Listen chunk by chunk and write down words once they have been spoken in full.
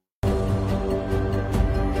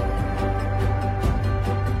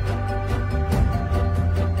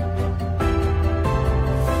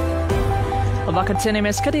Labvakar,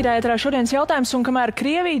 cienījamies skatītāji, ēterā šodienas jautājums, un kamēr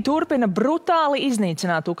Krievija turpina brutāli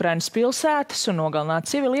iznīcināt Ukrainas pilsētas un nogalināt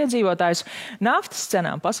civiliedzīvotājus, naftas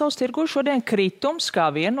cenām pasaules tirgu šodien kritums kā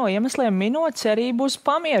vienu no iemesliem minot cerību uz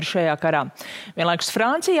pamieru šajā karā. Vienlaikus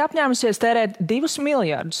Francija apņēmusies tērēt 2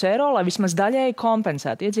 miljārdus eiro, lai vismaz daļēji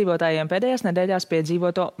kompensētu iedzīvotājiem pēdējās nedēļās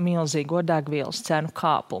piedzīvoto milzīgo degvielas cenu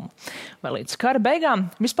kāpumu. Vai līdz kara beigām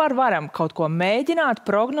vispār varam kaut ko mēģināt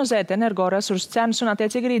prognozēt energoresursu cenas un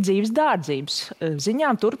attiecīgi arī dzīves dārdzības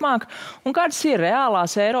ziņām turpmāk, un kādas ir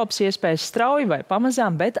reālās Eiropas iespējas strauji vai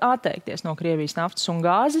pamazām, bet atteikties no Krievijas naftas un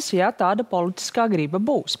gāzes, ja tāda politiskā griba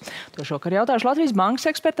būs. To šokar jautāšu Latvijas bankas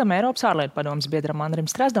ekspertam, Eiropas ārlietu padomes biedram Andrim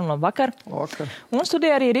Strazdam. Labvakar! Labvakar! Un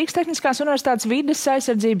studijā arī Rīgas Tehniskās universitātes vides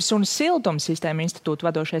aizsardzības un siltuma sistēma institūta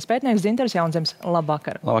vadošais pētnieks Dzintars Jaunzems.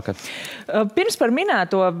 Labvakar! Labvakar! Pirms par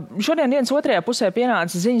minēto, šodien dienas otrajā pusē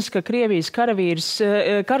pienāca ziņas, ka Krievijas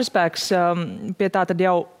karaspēks pie tā tad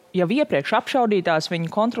jau iepriekš apšaudītās viņa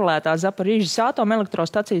kontrolētās Zaporižas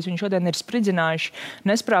atomelektrostacijas, viņi šodien ir spridzinājuši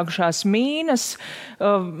nesprāgušās mīnas,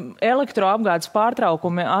 elektroapgādes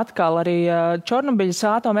pārtraukumi atkal arī Čornobiļas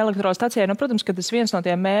atomelektrostacijai. Nu, protams, ka tas viens no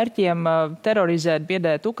tiem mērķiem terorizēt,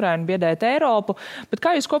 biedēt Ukrainu, biedēt Eiropu, bet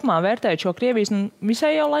kā jūs kopumā vērtējat šo Krievijas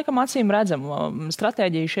visai jau laikam acīm redzamu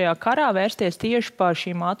stratēģiju šajā karā vērsties tieši par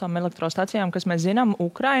šīm atomelektrostacijām, kas mēs zinām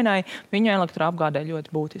Ukrainai, viņu elektroapgādē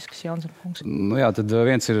ļoti būtisks? Nu jā, tad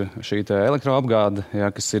viens ir šī elektroapgāde,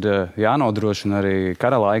 kas ir jānodrošina arī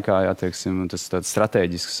kara laikā, teiksim, tas tāds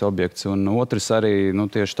strateģisks objekts. Un otrs arī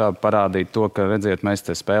tieši tā parādīt to, ka, redziet, mēs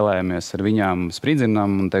te spēlējamies ar viņām,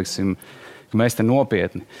 spridzinām un, teiksim, ka mēs te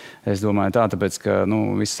nopietni. Es domāju tāpēc, ka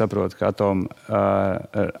visi saprot, ka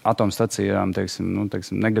atomstacijām, teiksim,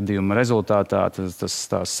 negadījuma rezultātā tās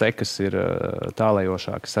sekas ir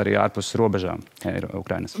tālējošākas arī ārpus robežām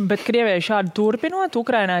Ukrainas. Bet Krievijai šādi turpinot,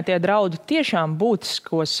 Ukrainai tie draudi tiešām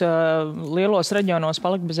būtiskos lielos reģionos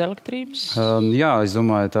palikt bez elektrības? Jā, es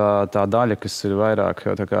domāju, tā daļa, kas ir vairāk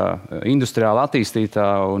tā kā industriāli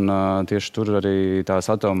attīstītā, un tieši tur arī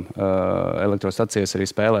tās atomelektrostacijas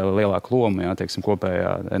arī spēlē lielāku lomu, teiksim,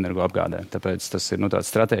 kopējā energoapgādē. Tāpēc tas ir tāds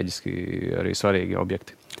strateģiski arī svarīgi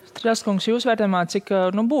objekti. Straskungs, jūs vērtējumā, cik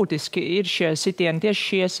būtiski ir šie sitieni, tieši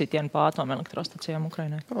šie sitieni pa atomelektrostacijām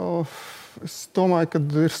Ukrainai? Es domāju, ka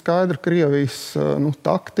ir skaidra Krievijas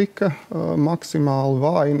taktika maksimāli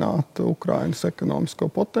vājināt Ukrainas ekonomisko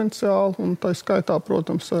potenciālu, un tā skaitā,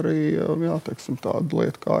 protams, arī tāda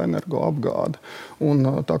lieta kā energoapgāde. Un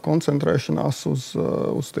tā koncentrēšanās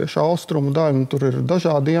uz tieši austrumu daļu, tur ir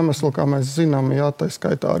dažādi iemesli, kā mēs zinām, tā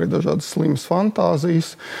skaitā arī dažādas slimas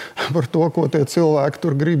fantāzijas par to, ko tie cilvēki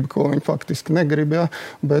tur grib, ko viņi faktiski negrib,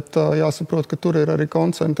 bet jāsaprot, ka tur ir arī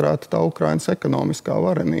koncentrēta tā Ukrainas ekonomiskā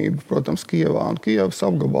varenība, protams, Kijevā un Kijevas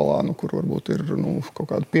apgabalā, kur varbūt ir kaut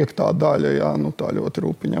kāda 5. daļa, tā ļoti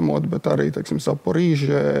rūpi ņemot, bet arī, teiksim,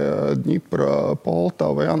 Zaporižē, Dņipra,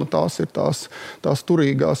 Poltava, tās ir tās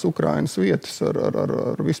turīgās Ukrainas vietas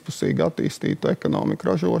ar vispusīgi attīstītu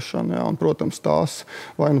ekonomiku ražošanu, un, protams, tās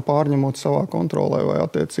vai pārņemot savā kontrolē, vai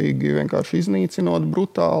attiecīgi vienkārši iznīcinot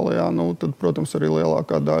brutāli, tad, protams, arī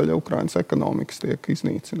lielākā daļa Ukrainas ekonomikas tiek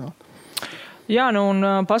iznīcināta. Jā, un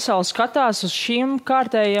pasaule skatās uz šīm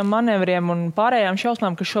kārtējiem manevriem un pārējām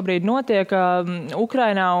šausmām, kas šobrīd notiek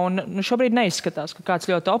Ukrainā, un šobrīd neizskatās, ka kāds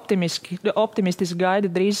ļoti optimistiski gaida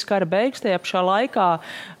drīz kara beigas. Tajā pašā laikā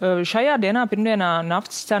šajā dienā, pirmdienā,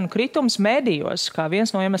 naftas cenu kritums medijos, kā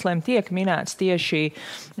viens no iemesliem tiek minēts tieši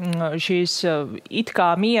šīs it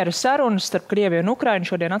kā miera sarunas starp Krieviju un Ukrainu.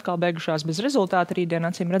 Šodien atkal beigušās bez rezultāta, rītdien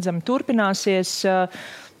acīm redzami turpināsies.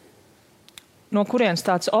 No kurienes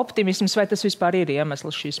tāds optimisms, vai tas vispār ir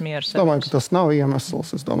iemesls šīs miera sarunas? Es domāju, ka tas nav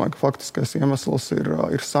iemesls. Es domāju, ka faktiskais iemesls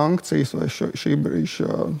ir sankcijas vai šī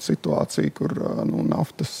brīža situācija, kur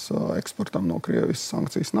naftas eksportam no Krievijas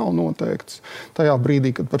sankcijas nav noteiktas. Tajā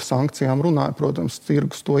brīdī, kad par sankcijām runāja, protams,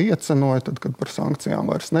 tirgus to iecenoja, tad, kad par sankcijām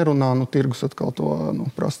vairs nerunā, tirgus atkal to,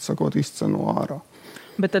 prasti sakot, izceno ārā.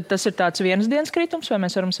 Bet tad tas ir tāds vienas dienas kritums, vai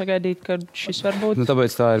mēs varam sagaidīt, ka šis var būt?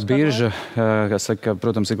 Tāpēc tā ir birža, kas saka,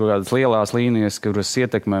 protams, ir kaut kādas lielās līnijas, kuras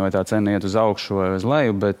ietekmē, vai tā cena iet uz augšu vai uz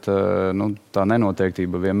leju, bet tā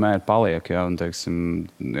nenoteiktība vienmēr paliek. Un, teiksim,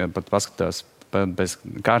 pat paskatās, bez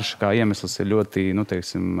karša kā iemesls ir ļoti,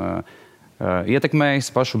 ietekmējis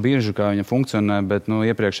pašu biržu, kā viņa funkcionē, bet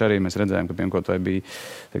iepriekš arī mēs redzējām, ka kaut vai bija,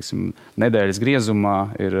 teiksim, nedēļas griezumā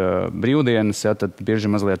ir brīvdienas, tad birža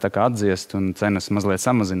mazliet tā kā atdziest un cenas mazliet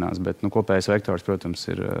samazinās, bet kopējais vektors, protams,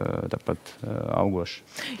 ir tāpat augošs.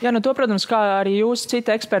 Jā, to, protams, kā arī jūs citi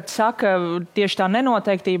eksperti saka, tieši tā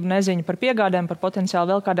nenoteiktība, neziņa par piegādēm, par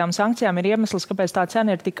potenciāli vēl kādām sankcijām ir iemesls, kāpēc tā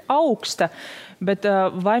cena ir tik augsta, bet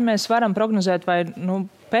vai mēs varam prognozēt, vai,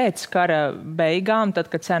 pēc kara beigām, tad,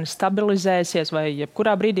 kad cena stabilizēsies, vai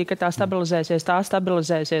jebkurā brīdī, kad tā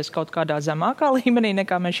stabilizēsies kaut kādā zemākā līmenī,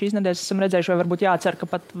 nekā mēs šīs nedēļas esam redzējuši, vai varbūt jācer, ka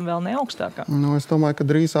pat vēl ne augstākā? Es domāju, ka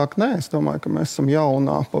drīzāk nē. Es domāju, ka mēs esam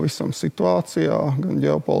jaunā pavisam situācijā, gan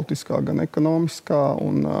ģeopolitiskā, gan ekonomiskā,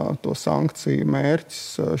 un to sankciju mērķis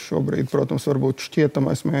šobrīd, protams, varbūt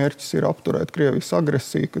šķietamais mērķis ir apturēt Krievijas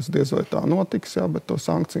agresiju, kas diez vai tā notiks, bet to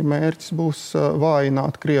sankciju mērķis būs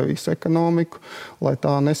vājināt Krievijas ekonomiku, lai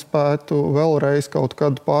tā nespētu vēlreiz kaut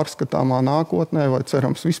kad pārskatāmā nākotnē, vai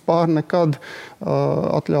cerams vispār nekad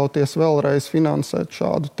atļauties vēlreiz finansēt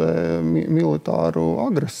šādu te militāru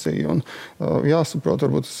agresiju. Un jāsaprot,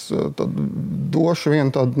 varbūt es došu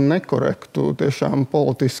vienu tādu nekorektu, tiešām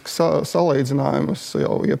politisku salīdzinājumu. Es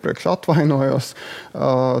jau iepriekš atvainojos.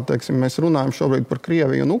 Teiksim, mēs runājam šobrīd par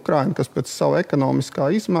Krieviju un Ukrainu, kas pēc savu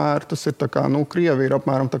ekonomiskā izmēra, tas ir tā kā, Krievija ir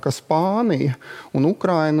apmēram tā kā Spānija, un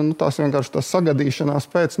Ukraina, tās vienkārši tā sagadīšanās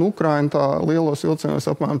pēc, Ukraina tā lielos vilcienos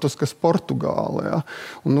apmēram tas, kas Portugāla, ja?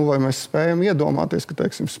 Un, vai mēs spējam iedomāties, ka,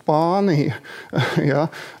 teiksim, Spānija, ja,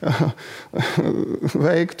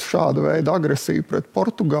 veiktu šādu veidu agresiju pret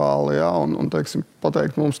Portugāli, ja? Un teiksim,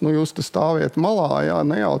 pateikt mums, jūs te stāviet malā, ja?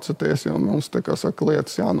 Nejaucaties, jo mums, tā kā saka,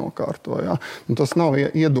 lietas jānokārto, ja? Un tas nav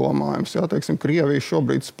iedomājums, ja? Teiksim, Krievija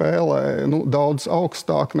šobrīd spēlē daudz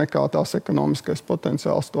augstāk nekā tās ekonomiskais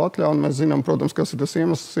potenciāls to atļauj. Mēs zinām, protams, kas ir tas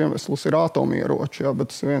iemesls ir atomieroči, ja?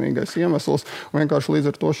 Bet tas ir vienīgais iemesls. Vienkārši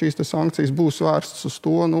līdz ar to šīs te sankcijas būs vērstas uz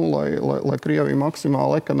to, lai Krievija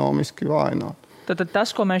maksimāli ekonomiski vājinātu. Tad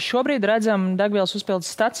tas, ko mēs šobrīd redzam degvielas uzpildes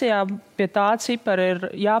stacijā, pie tā cipara ir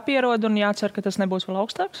jāpierod un jācer, ka tas nebūs vēl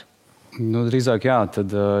augstāks? Drīzāk jā,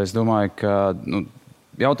 tad es domāju, ka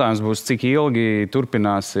jautājums būs, cik ilgi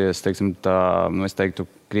turpināsies, teiksim, tā, es teiktu,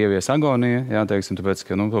 Krievijas agonija, jā, teiksim, tāpēc,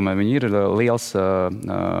 ka, tomēr viņi ir liels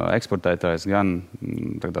eksportētājs gan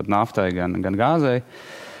naftai, gan gāzei.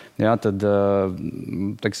 Jā, tad,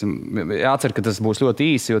 teiksim, jācer, ka tas būs ļoti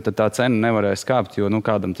īsi, jo tad tā cena nevarēs kāpt, jo,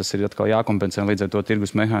 kādam tas ir atkal jākompensē, līdz ar to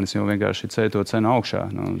tirgus mehānismu vienkārši ceļ to cenu augšā.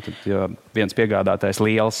 Tad, ja viens piegādātājs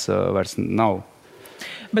liels vairs nav.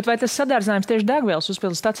 Bet vai tas sadārdzinājums tieši degvielas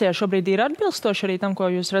uzpildes stacijā šobrīd ir atbilstoši arī tam, ko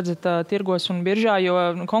jūs redzat tirgos un biržā, jo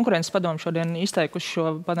konkurences padomu šodien izteikuši šo,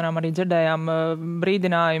 padarām arī dzirdējām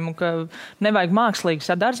brīdinājumu, ka nevajag mākslīgi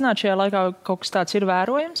sadārdzināt šajā laikā, kaut kas tāds ir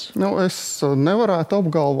vērojams? Es nevarētu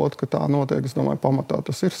apgalvot, ka tā notiek. Es domāju, pamatā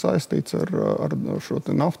tas ir saistīts ar šo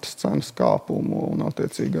te naftas cenas kāpumu un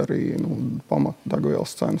attiecīgi arī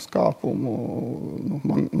pamatdegvielas cenas kāpumu.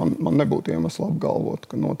 Man nebūtu iemesla apgalvot,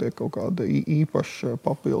 ka notiek kaut kāda īpaša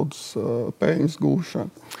papildus peļņas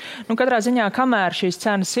gūšana. Katrā ziņā, kamēr šīs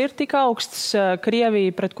cenas ir tik augstas,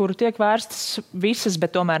 Krievija, pret kuru tiek vērstas visas,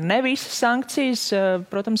 bet tomēr ne visas sankcijas,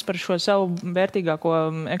 protams, par šo savu vērtīgāko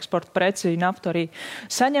eksporta preci naftu arī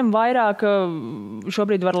saņem vairāk.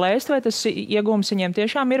 Šobrīd var lēst, vai tas iegūms viņiem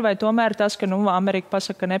tiešām ir, vai tomēr tas, ka Amerika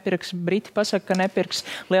pasaka, ka nepirks, Briti pasaka, ka nepirks,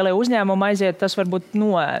 lielie uzņēmumi aiziet, tas varbūt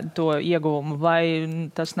noēd to iegūmu, vai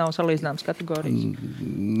tas nav salīdzināms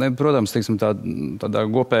kategorijas? Protams, teiksim, tādā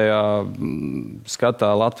kopējā skatā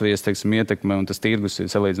Latvijas, teiksim, ietekme un tas tirgus ir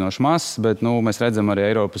salīdzinoši mazs, bet mēs redzam arī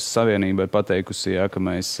Eiropas Savienība ir pateikusi, ja, ka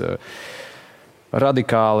mēs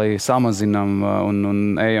radikāli samazinam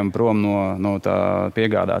un ejam prom no tā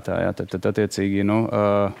piegādātāja. Tad attiecīgi,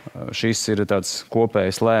 šis ir tāds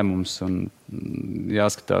kopējs lēmums un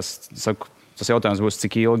jāskatās, saku, tas jautājums būs,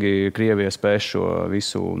 cik ilgi Krievija spēs šo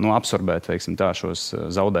visu absorbēt, veiksim tā, šos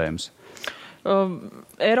zaudējumus.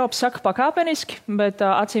 Eiropa saka pakāpeniski, bet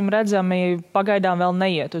acīm redzami pagaidām vēl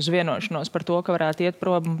neiet uz vienošanos par to, ka varētu iet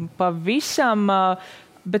prom pavisam,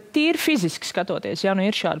 bet tīri fiziski skatoties, ja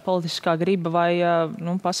ir šāda politiskā griba vai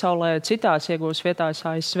pasaulē citās iegūs vietās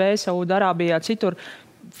ASV, Saūdarābijā, citur,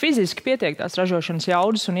 fiziski pietiek tās ražošanas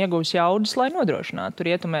jaudas un iegūs jaudas, lai nodrošinātu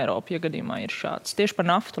Rietumu Eiropu, ja gadījumā ir šāds. Tieši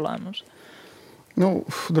par naftu lēmums.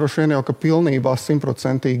 Droši vien jau, ka pilnībā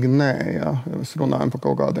 100% nē. Ja. Mēs runājam par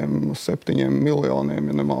kaut kādiem 7 miljoniem,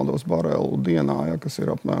 ja nemaldos, barelu dienā, ja, kas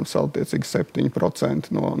ir apmēram saltiecīgi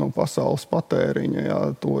 7% no pasaules patēriņa. Ja.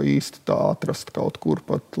 To īsti tā atrast kaut kur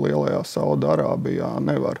pat lielajā Saūdarābijā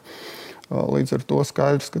nevar. Līdz ar to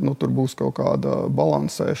skaidrs, ka tur būs kaut kāda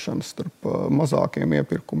balansēšana starp mazākiem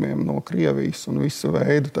iepirkumiem no Krievijas un visu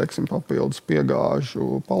veidu, teiksim, papildus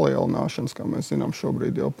piegāžu palielināšanas, kā mēs zinām,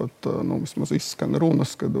 šobrīd jau pat vismaz izskan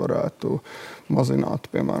runas, kad varētu mazināt,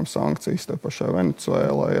 piemēram, sankcijas te pašai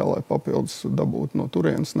Venecuēlai, lai papildus dabūtu no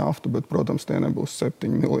turienes naftu, bet, protams, tie nebūs 7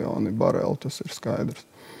 miljoni bareli, tas ir skaidrs.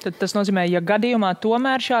 Tad tas nozīmē, ja gadījumā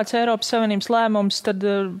tomēr šāds Eiropas Savienības lēmums, tad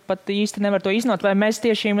pat īsti nevar to iznot, vai mēs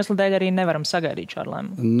tieši iemesla dēļ arī nevaram sagaidīt šādu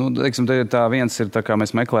lēmumu? Nu, teiksim, tā viens ir tā, kā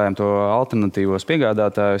mēs meklējam to alternatīvos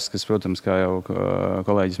piegādātājus, kas, protams, kā jau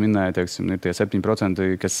kolēģis minēja, teiksim, ir tie 7%,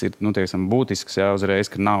 kas ir, nu, teiksim, būtisks, jā, uzreiz,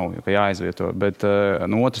 ka nav, ka jāizvieto. Bet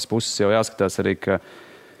no otras puses jau jāskatās arī, ka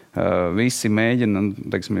visi mēģina,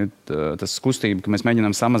 teiksim, tas kustība, ka mēs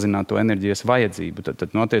mēģinām samazināt to enerģijas vajadzību.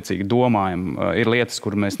 Tad attiecīgi domājam, ir lietas,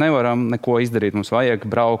 kur mēs nevaram neko izdarīt, mums vajag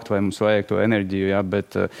braukt vai mums vajag to enerģiju, jā,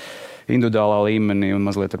 bet individuālā līmenī un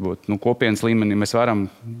mazliet varbūt kopienas līmenī mēs varam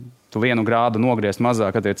tu 1 grādu nogriezt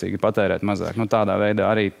mazāk, attiecīgi patērēt mazāk. Tādā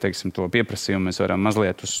veidā arī, teiksim, to pieprasījumu mēs varam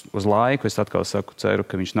mazliet uz laiku. Es atkal saku, ceru,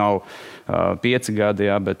 ka viņš nav 5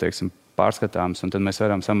 gadi, jā, bet, teiksim, pārskatāms, un tad mēs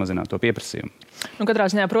varam samazināt to pieprasījumu. Katrā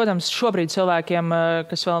ziņā, protams, šobrīd cilvēkiem,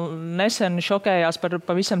 kas vēl nesen šokējās par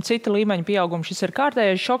pavisam cita līmeņa pieaugumu, šis ir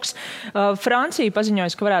kārtējais šoks. Francija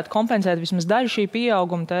paziņojas, ka varētu kompensēt vismaz daļu šī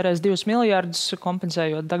pieauguma, tērēs 2 miljardus,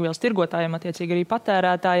 kompensējot degvielas tirgotājiem, attiecīgi arī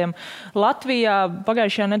patērētājiem. Latvijā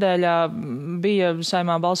pagājušajā nedēļā bija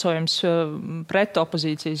Saeimā balsojums pret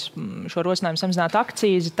opozīcijas šo rosinājumu samazināt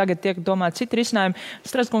akcīzi. Tagad tiek domāt citi risinājumi.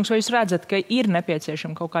 Straskungs, vai jūs redzat, ka ir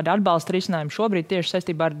nepieciešama kaut kāda atbalsta risinājuma šobrīd tieši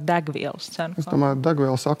saistībā ar degvielas cenu? Es domāju,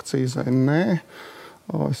 degvielas akcīzai nē.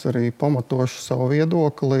 Es arī pamatošu savu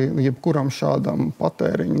viedokli. Jebkuram šādam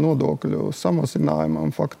patēriņu nodokļu samazinājumam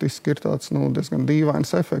faktiski ir tāds diezgan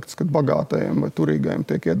dīvains efekts, kad bagātajiem vai turīgajiem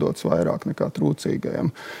tiek iedots vairāk nekā trūcīgajiem.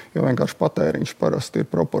 Jo vienkārši patēriņš parasti ir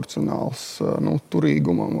proporcionāls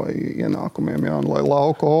turīgumam vai ienākumiem. Jā. Lai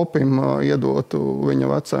lauka opim iedotu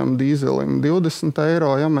viņa vecajam dīzelim 20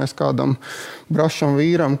 eiro, ja mēs kādam brašam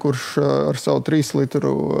vīram, kurš ar savu 3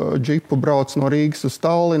 litru džipu brauc no Rīgas uz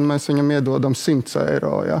Tallinu, mēs viņam iedodam 100 eiro.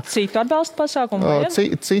 Jā. Citu atbalsta pasākumu?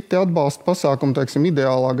 Citi atbalsta pasākumi, teiksim,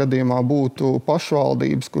 ideālā gadījumā būtu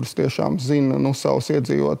pašvaldības, kuras tiešām zina savus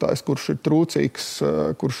iedzīvotājus, kurš ir trūcīgs,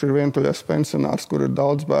 kurš ir vientuļais pensionārs, kur ir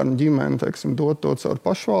daudz bērnu ģimeni, teiksim, dot to caur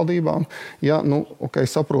pašvaldībām. Ja,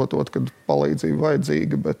 saprotot, ka palīdzība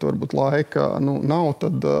vajadzīga, bet varbūt laika nav,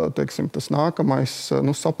 tad, teiksim, tas nākamais,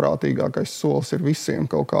 saprātīgākais solis ir visiem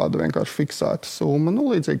kaut kāda vienkārši fiksēta summa.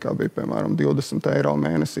 Līdzīgi kā bija, piemēram, 20 eiro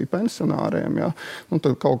mēnesī pensionāriem, jā.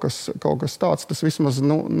 Tad kaut kas tāds, tas vismaz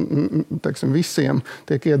teiksim, visiem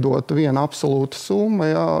tiek iedota viena absolūta summa.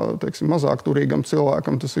 Jā, teiksim, mazāk turīgam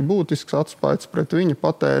cilvēkam tas ir būtisks atspējas pret viņa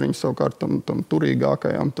patēriņu, savukārt tam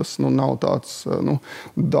turīgākajam tas nav tāds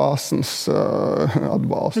dāsns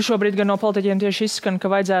atbalsts. Šobrīd gan no politiķiem tieši izskan,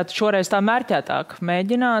 ka vajadzētu šoreiz tā mērķētāk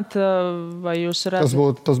mēģināt, vai jūs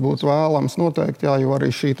redzat? Tas būtu vēlams noteikti, jā, jo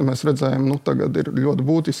arī šī mēs redzējām, tagad ir ļoti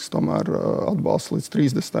būtisks tomēr atbalsts līdz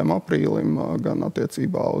 30. aprīlim, gan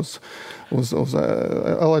attiecībā uz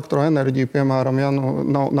elektroenerģiju, piemēram, ja,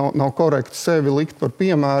 nav korekti sevi likt par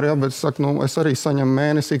piemēru, ja, bet es arī saņemu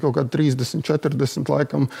mēnesī kaut kādu 30-40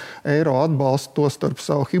 laikam eiro atbalstu to starp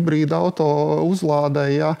savu hibrīdu auto uzlādē,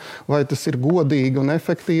 ja. Vai tas ir godīgi un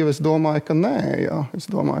efektīvi? Es domāju, ka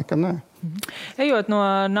nē. Ejot no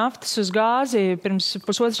naftas uz gāzi, pirms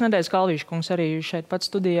pusotras nedēļas Kalvīša kungs arī šeit pat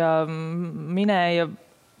studijā minēja,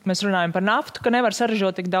 mēs runājam par naftu, ka nevar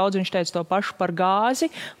saražot tik daudz, viņš teica to pašu par gāzi.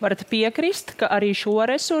 Varat piekrist, ka arī šo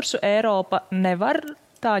resursu Eiropa nevar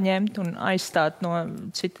tā ņemt un aizstāt no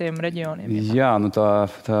citiem reģioniem? Jā,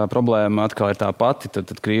 tā problēma atkal ir tā pati.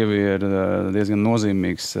 Tad Krievija ir diezgan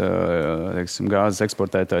nozīmīgs gāzes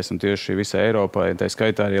eksportētājs un tieši visai Eiropai, tā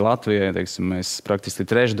skaitā arī Latvijai. Mēs praktiski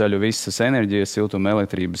trešdaļu visas enerģijas, siltuma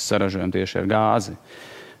elektrības saražojam tieši ar gāzi.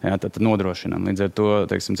 Jā, tad nodrošinām. Līdz ar to,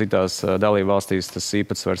 citās dalībvalstīs tas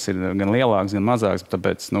īpatsvars ir gan lielāks, gan mazāks,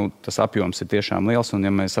 tāpēc tas apjoms ir tiešām liels, un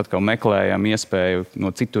ja mēs atkal meklējam iespēju no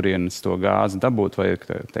citurienes to gāzi dabūt vai,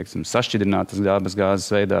 sašķidrinātas dabas gāzes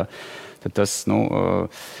veidā, tad tas,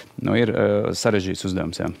 ir sarežģīts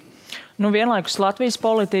uzdevums, jā. Vienlaikus Latvijas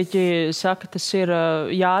politiķi saka, tas ir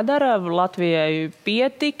jādara, Latvijai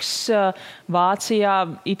pietiks. Vācijā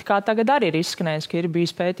it kā tagad arī ir izskanējis, ka ir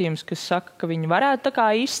bijis pētījums, kas saka, ka viņi varētu tā kā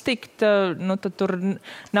iztikt. Tad tur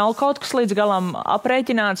nav kaut kas līdz galam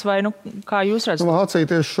aprēķināts, vai kā jūs redzat?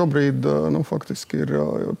 Vācija tieši šobrīd faktiski ir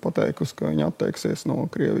pateikusi, ka viņi atteiksies no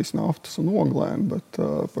Krievijas naftas un oglēm, bet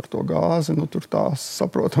par to gāzi, tur tās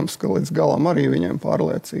saprotams, ka līdz galam arī viņiem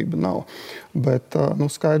pārliecība nav. Bet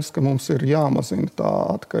skaidrs, ka mums mums ir jāmazina tā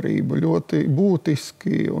atkarība ļoti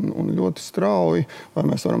būtiski un ļoti strauji. Vai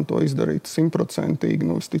mēs varam to izdarīt 100%,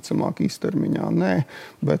 visticamāk īstermiņā nē,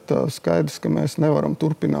 bet skaidrs, ka mēs nevaram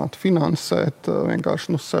turpināt finansēt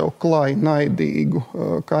vienkārši sev klai naidīgu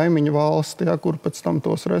kaimiņu valsti, kur pēc tam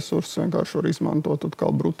tos resursus vienkārši var izmantot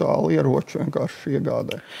atkal brutāli ieroču vienkārši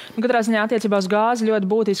iegādē. Katrā ziņā attiecībā uz gāzi ļoti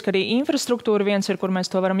būtiski arī infrastruktūra. Viens ir, kur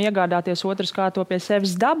mēs to varam iegādāties, otrs, kā to pie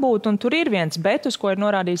sevis dabūt, un tur ir viens bet, uz ko ir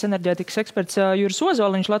norādījis enerģētikas eksperts Juris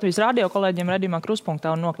Ozoliņš Latvijas radio kolēģiem redzījumā Kruspunktā,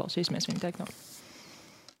 un noklausīsimies viņa teikto.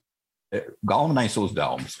 Galvenais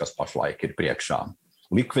uzdevums, kas pašlaik ir priekšā,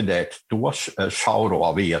 likvidēt to šauro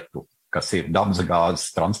vietu, kas ir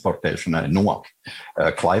dabasgāzes transportēšanai no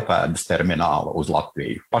Klaipēdas termināla uz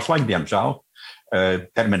Latviju. Pašlaik, diemžēl,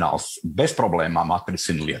 termināls bez problēmām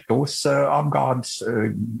atrisina Lietuvas apgādes,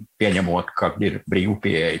 pieņemot, ka ir brīvu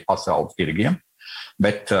pieeja pasaules tirgiem,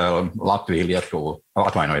 bet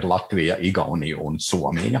Latvija, Igaunija un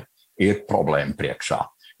Somija ir problēma priekšā.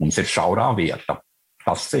 Mums ir šaurā vieta.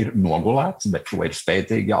 Tas ir nogulēts, bet to ir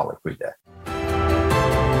steidzīgi jālikvidē.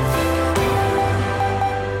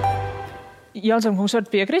 Jācam, mums varat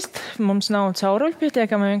piekrist, mums nav cauruļu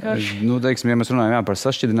pietiekami vienkārši. Teiksim, ja mēs runājam par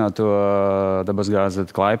sašķidrināto dabasgāzi,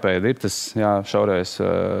 tad Klaipēda ir tas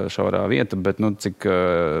šaurā vieta, bet cik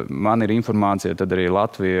man ir informācija, tad arī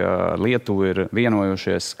Latvija ar Lietuvu ir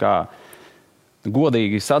vienojušies, kā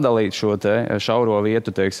godīgi sadalīt šo šauro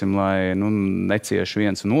vietu, teiksim, lai necieš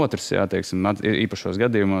viens un otrs, teiksim, īpašos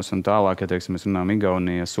gadījumos, un tālāk, teiksim, mēs runājam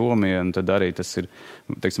Igaunija, Somija, un tad arī tas ir,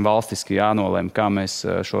 teiksim, valstiski jānolēm, kā mēs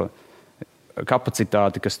šo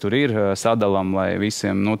kapacitāti, kas tur ir, sadalām, lai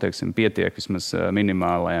visiem, teiksim, pietiek vismaz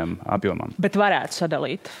minimālajām apjomām. Bet varētu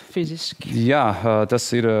sadalīt fiziski? Jā, tas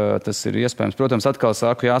ir iespējams. Protams, atkal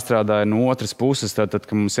saku, jāstrādā no otras puses, tad,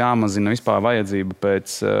 ka mums jāmazina vispār vajadzība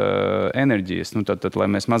pēc enerģijas, tad,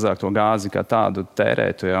 lai mēs mazāk to gāzi kā tādu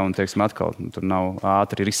tērētu, un, teiksim, atkal tur nav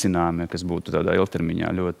ātri risinājumi, kas būtu tādā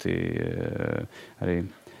ilgtermiņā ļoti arī.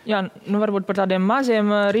 Jā, varbūt par tādiem maziem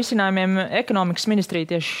risinājumiem ekonomikas ministrija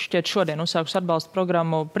tieši šķiet šodien uzsākus atbalsta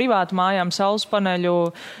programmu privātu mājām, saules paneļu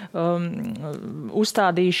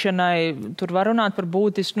uzstādīšanai. Tur var runāt par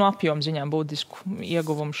būtisku, apjomu ziņām būtisku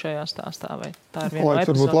ieguvumu šajā stāstā. Vai tā ir viena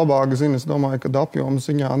epizode? Varbūt labāk zina, es domāju, ka apjomu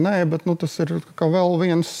ziņā nē, bet tas ir kā vēl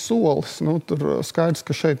viens solis. Tur skaidrs,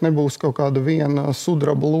 ka šeit nebūs kaut kāda viena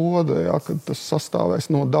sudraba lode, kad tas sastāvēs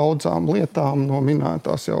no daudzām lietām, no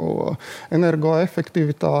minētās jau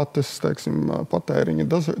energoefektivitātes, teiksim, patēriņa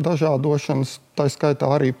dažādošanas, tā skaitā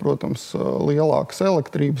arī, protams, lielākas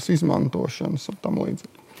elektrības izmantošanas un tam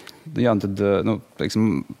līdzīgi. Jā, un tad,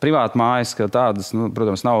 teiksim, privāta mājas, kā tādas,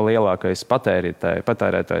 protams, nav lielākais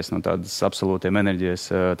patērētājs no tādas absolūtiem enerģijas,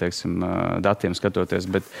 teiksim, datiem skatoties,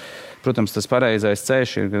 bet, protams, tas pareizais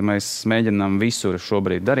ceļš ir, ka mēs mēģinām visur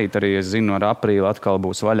šobrīd darīt. Arī es zinu, ar aprīli atkal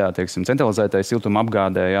būs vaļā, teiksim, centralizētais siltuma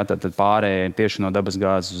apgādē, tad pārējai tieši no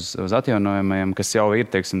dabasgāzes uz atjaunojumiem, kas jau ir,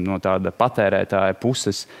 teiksim, no tāda patērētāja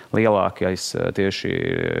puses lielākais, tieši,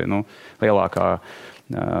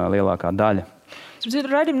 lielākā daļa.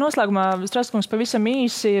 Raidījuma noslēgumā, Straskungs, pavisam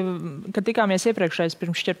īsi, kad tikāmies iepriekšējais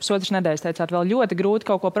pirms pusotras nedēļas, teicāt, vēl ļoti grūti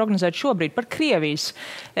kaut ko prognozēt šobrīd par Krievijas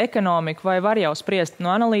ekonomiku, vai var jau spriest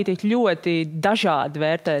no analītiķi ļoti dažādi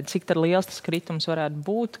vērtēt, cik tad liels tas kritums varētu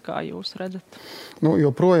būt, kā jūs redzat?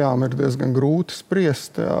 Joprojām ir diezgan grūti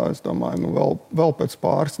spriest, jā, es domāju, vēl pēc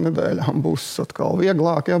pāris nedēļām būs atkal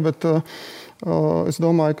vieglāk, jā, bet es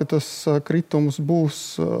domāju, ka tas kritums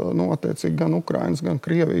būs attiecīgi gan Ukrainas, gan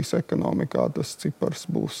Krievijas ekonomikā. Tas cipars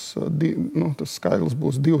būs, tas skaidrs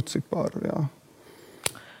būs divcipari, jā.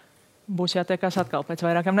 Būs jātiekās atkal pēc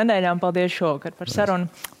vairākām nedēļām. Paldies šovakar par sarunu.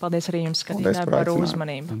 Paldies arī jums, skatītāji, par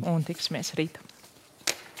uzmanību. Un tiksimies rīt.